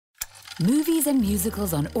Movies and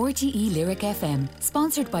musicals on RTE Lyric FM.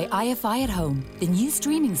 Sponsored by IFI at Home, the new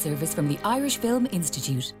streaming service from the Irish Film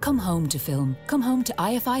Institute. Come home to film. Come home to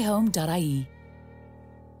ifihome.ie.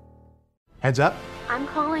 Heads up. I'm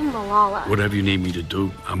calling Malala. Whatever you need me to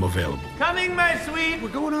do, I'm available. Coming, my sweet. We're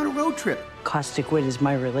going on a road trip. Caustic wit is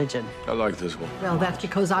my religion. I like this one. Well, that's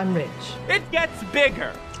because I'm rich. It gets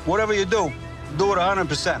bigger. Whatever you do it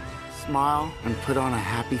 100%. Smile and put on a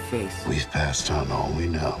happy face. We've passed on all we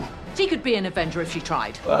know. She could be an Avenger if she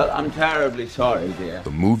tried. Well, I'm terribly sorry, dear. The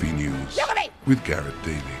movie news with Garrett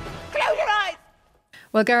Daly. Close your eyes!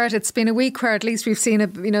 Well, Garrett, it's been a week where at least we've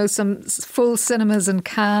seen some full cinemas in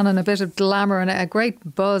Cannes and a bit of glamour and a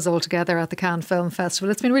great buzz altogether at the Cannes Film Festival.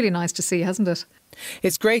 It's been really nice to see, hasn't it?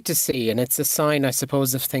 It's great to see, and it's a sign, I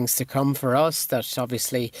suppose, of things to come for us, that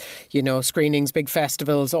obviously, screenings, big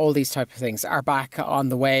festivals, all these type of things are back on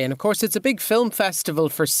the way. And of course, it's a big film festival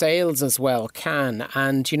for sales as well, Cannes.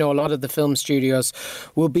 And, a lot of the film studios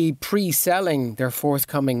will be pre-selling their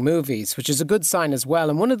forthcoming movies, which is a good sign as well.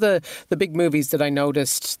 And one of the big movies that I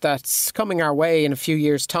noticed that's coming our way in a few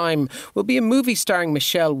years' time will be a movie starring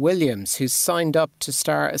Michelle Williams, who's signed up to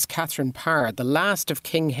star as Catherine Parr, the last of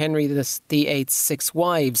King Henry VIII's 6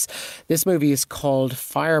 wives. This movie is called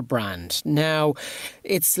Firebrand. Now,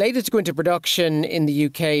 it's slated to go into production in the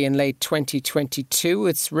UK in late 2022.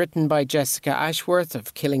 It's written by Jessica Ashworth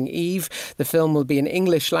of Killing Eve. The film will be an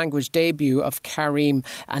English language debut of Karim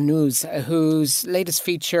Anouz, whose latest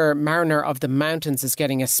feature, Mariner of the Mountains, is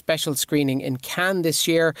getting a special screening in Cannes this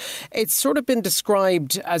year. It's sort of been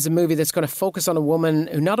described as a movie that's going to focus on a woman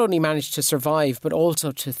who not only managed to survive but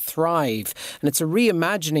also to thrive. And it's a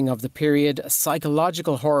reimagining of the period, a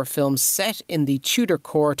psychological horror film set in the Tudor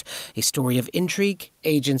court, a story of intrigue,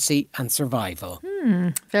 agency and survival.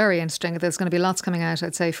 Very interesting. There's going to be lots coming out,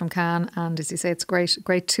 I'd say, from Cannes, and as you say, it's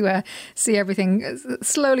great to see everything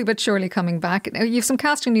slowly but surely coming back. Now, you've some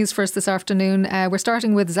casting news for us this afternoon. We're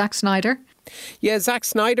starting with Zack Snyder. Yeah, Zack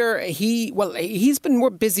Snyder, he's been more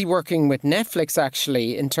busy working with Netflix,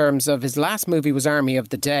 actually, in terms of his last movie was Army of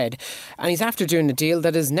the Dead, and he's after doing a deal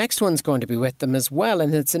that his next one's going to be with them as well,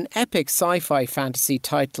 and it's an epic sci-fi fantasy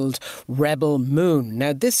titled Rebel Moon.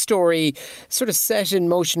 Now, this story sort of set in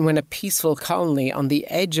motion when a peaceful colony on the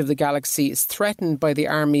edge of the galaxy is threatened by the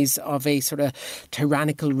armies of a sort of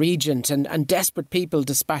tyrannical regent, and desperate people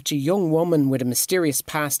dispatch a young woman with a mysterious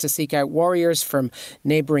past to seek out warriors from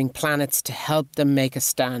neighbouring planets to help them make a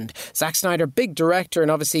stand. Zack Snyder, big director, and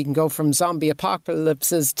obviously he can go from zombie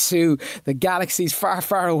apocalypses to the galaxies far,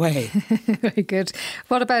 far away. Very good.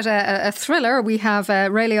 What about a thriller? We have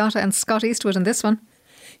Ray Liotta and Scott Eastwood in this one.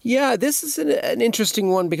 Yeah, this is an interesting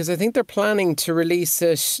one because I think they're planning to release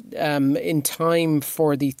it in time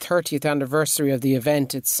for the 30th anniversary of the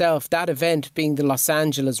event itself, that event being the Los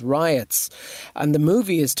Angeles riots. And the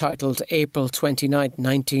movie is titled April 29th,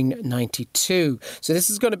 1992. So this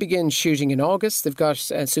is going to begin shooting in August. They've got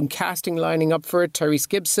some casting lining up for it. Tyrese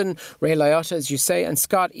Gibson, Ray Liotta, as you say, and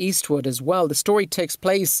Scott Eastwood as well. The story takes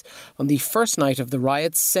place on the first night of the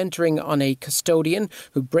riots, centering on a custodian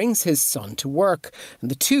who brings his son to work. And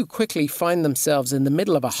the two quickly find themselves in the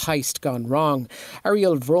middle of a heist gone wrong.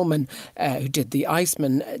 Ariel Vroman, who did The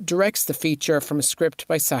Iceman, directs the feature from a script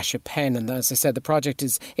by Sasha Penn. And as I said, the project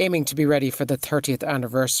is aiming to be ready for the 30th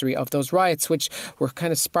anniversary of those riots, which were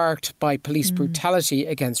kind of sparked by police brutality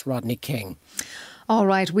against Rodney King. All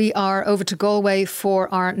right, we are over to Galway for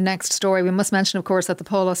our next story. We must mention, of course, that the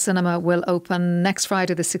Polo Cinema will open next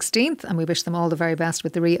Friday the 16th, and we wish them all the very best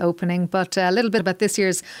with the reopening. But a little bit about this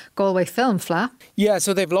year's Galway Film Fleadh. Yeah,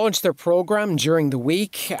 so they've launched their programme during the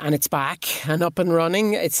week, and it's back and up and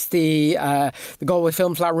running. It's the Galway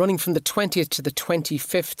Film Fleadh running from the 20th to the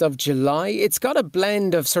 25th of July. It's got a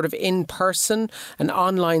blend of sort of in-person and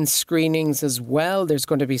online screenings as well. There's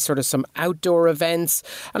going to be sort of some outdoor events,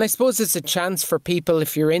 and I suppose it's a chance for people,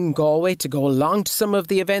 if you're in Galway, to go along to some of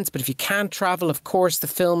the events. But if you can't travel, of course, the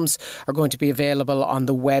films are going to be available on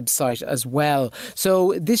the website as well.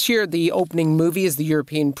 So this year, the opening movie is the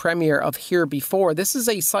European premiere of Here Before. This is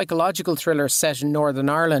a psychological thriller set in Northern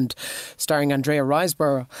Ireland, starring Andrea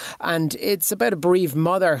Riseborough. And it's about a bereaved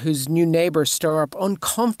mother whose new neighbours stir up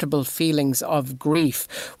uncomfortable feelings of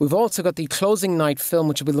grief. We've also got the closing night film,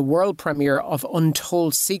 which will be the world premiere of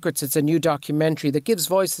Untold Secrets. It's a new documentary that gives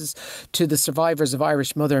voices to the survivors of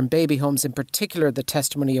Irish mother and baby homes, in particular the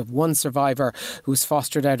testimony of one survivor who was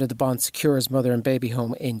fostered out of the Bon Secours mother and baby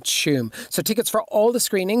home in Tuam. So tickets for all the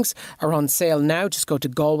screenings are on sale now. Just go to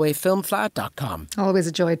galwayfilmfleadh.com. Always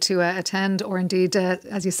a joy to attend, or indeed,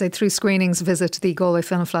 as you say, through screenings, visit the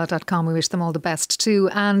galwayfilmfleadh.com. We wish them all the best too.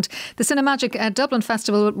 And the Cinemagic Dublin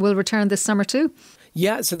Festival will return this summer too.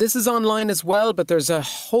 Yeah, so this is online as well, but there's a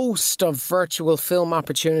host of virtual film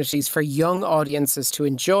opportunities for young audiences to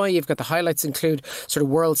enjoy. You've got the highlights include sort of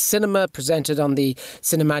world cinema presented on the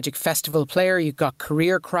Cinemagic Festival Player. You've got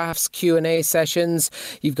career crafts Q&A sessions.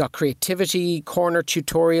 You've got creativity corner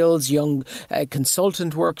tutorials, young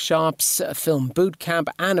consultant workshops, film boot camp,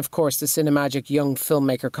 and of course the Cinemagic Young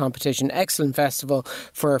Filmmaker Competition. Excellent festival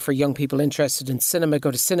for young people interested in cinema.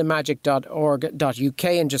 Go to cinemagic.org.uk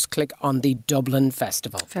and just click on the Dublin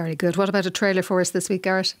Festival. Very good. What about a trailer for us this week,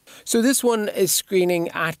 Garrett? So this one is screening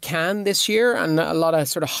at Cannes this year, and a lot of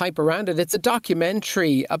sort of hype around it. It's a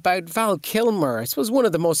documentary about Val Kilmer. I suppose one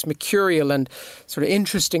of the most mercurial and sort of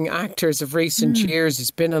interesting actors of recent years.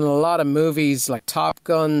 He's been in a lot of movies like Top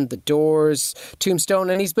Gun, The Doors,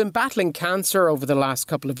 Tombstone, and he's been battling cancer over the last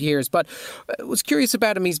couple of years. But I was curious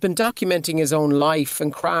about him. He's been documenting his own life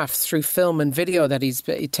and craft through film and video that he's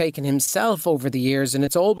taken himself over the years, and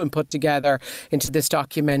it's all been put together into this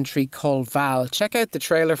documentary called Val. Check out the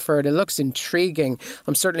trailer for it. It looks intriguing.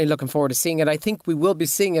 I'm certainly looking forward to seeing it. I think we will be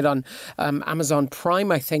seeing it on Amazon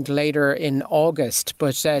Prime, I think, later in August.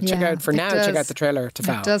 But check out the trailer to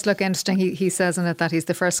Val. It does look interesting. He says in it that he's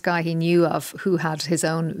the first guy he knew of who had his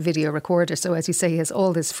own video recorder. So as you say, he has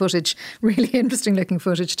all this footage, really interesting looking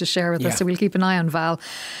footage to share with us. So we'll keep an eye on Val.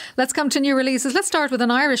 Let's come to new releases. Let's start with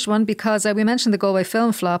an Irish one because we mentioned the Galway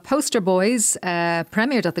Film Fleadh. Poster Boys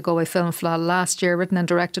premiered at the Galway Film Fleadh last year, written and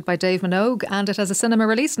directed by Dave Minogue, and it has a cinema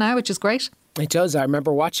release now, which is great. It does. I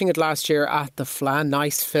remember watching it last year at the Fleadh.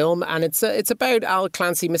 Nice film. And it's about Al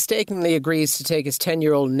Clancy mistakenly agrees to take his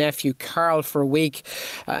 10-year-old nephew Carl for a week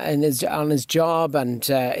on his job, and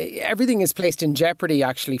everything is placed in jeopardy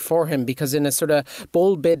actually for him, because in a sort of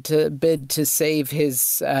bold bid to save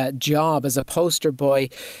his job as a poster boy,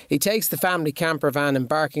 he takes the family camper van,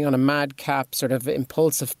 embarking on a madcap sort of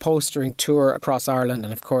impulsive postering tour across Ireland,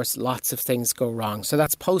 and of course lots of things go wrong. So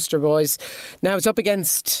that's Poster Boys. Now it's up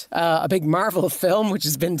against a big Marvel film which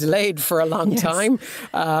has been delayed for a long time,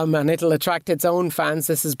 and it'll attract its own fans.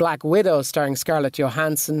 This is Black Widow, starring Scarlett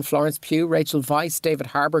Johansson, Florence Pugh, Rachel Weisz, David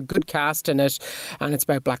Harbour. Good cast in it, and it's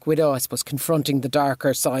about Black Widow, I suppose, confronting the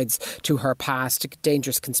darker sides to her past. A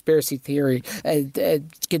dangerous conspiracy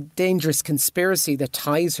that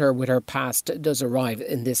ties her with her past does arrive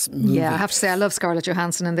in this movie. Yeah, I have to say I love Scarlett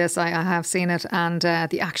Johansson in this. I have seen it, and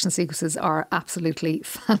the action sequences are absolutely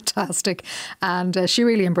fantastic, and she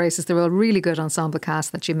really embraces the role. Really good ensemble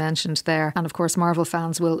cast that you mentioned there, and of course Marvel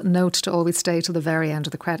fans will note to always stay till the very end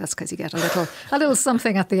of the credits, because you get a little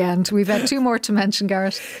something at the end. We've had two more to mention,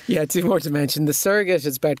 Garrett. Yeah, two more to mention. The Surrogate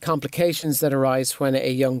is about complications that arise when a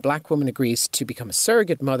young black woman agrees to become a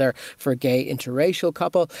surrogate mother for a gay interracial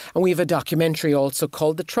couple. And we have a documentary also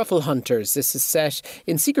called The Truffle Hunters. This is set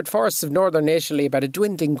in secret forests of northern Italy about a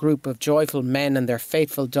dwindling group of joyful men and their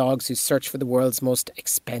faithful dogs who search for the world's most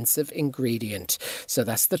expensive ingredient. So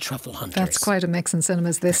that's The Truffle Hunters. That's quite a mix in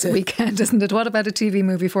cinemas this weekend, isn't it? What about a TV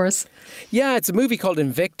movie for us? Yeah, it's a movie called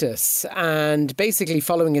Invictus, and basically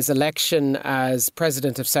following his election as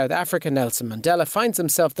president of South Africa, Nelson Mandela finds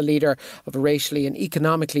himself the leader of a racially and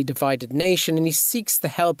economically divided nation, and he seeks the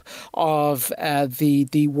help of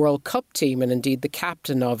the World Cup team, and indeed the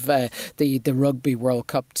captain of the Rugby World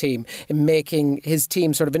Cup team, in making his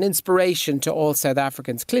team sort of an inspiration to all South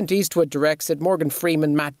Africans. Clint Eastwood directs it. Morgan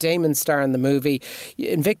Freeman, Matt Damon star in the movie.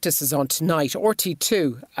 Invictus is on tonight,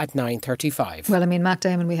 RT2 at 9:35. Well, I mean, Matt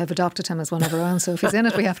Damon, we have adopted him as one of our own, so if he's in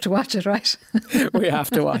it, we have to watch it, right? We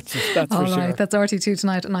have to watch it, that's for sure. All right, that's RT2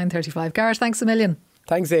 tonight at 9:35. Garrett, thanks a million.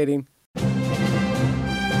 Thanks, Aideen.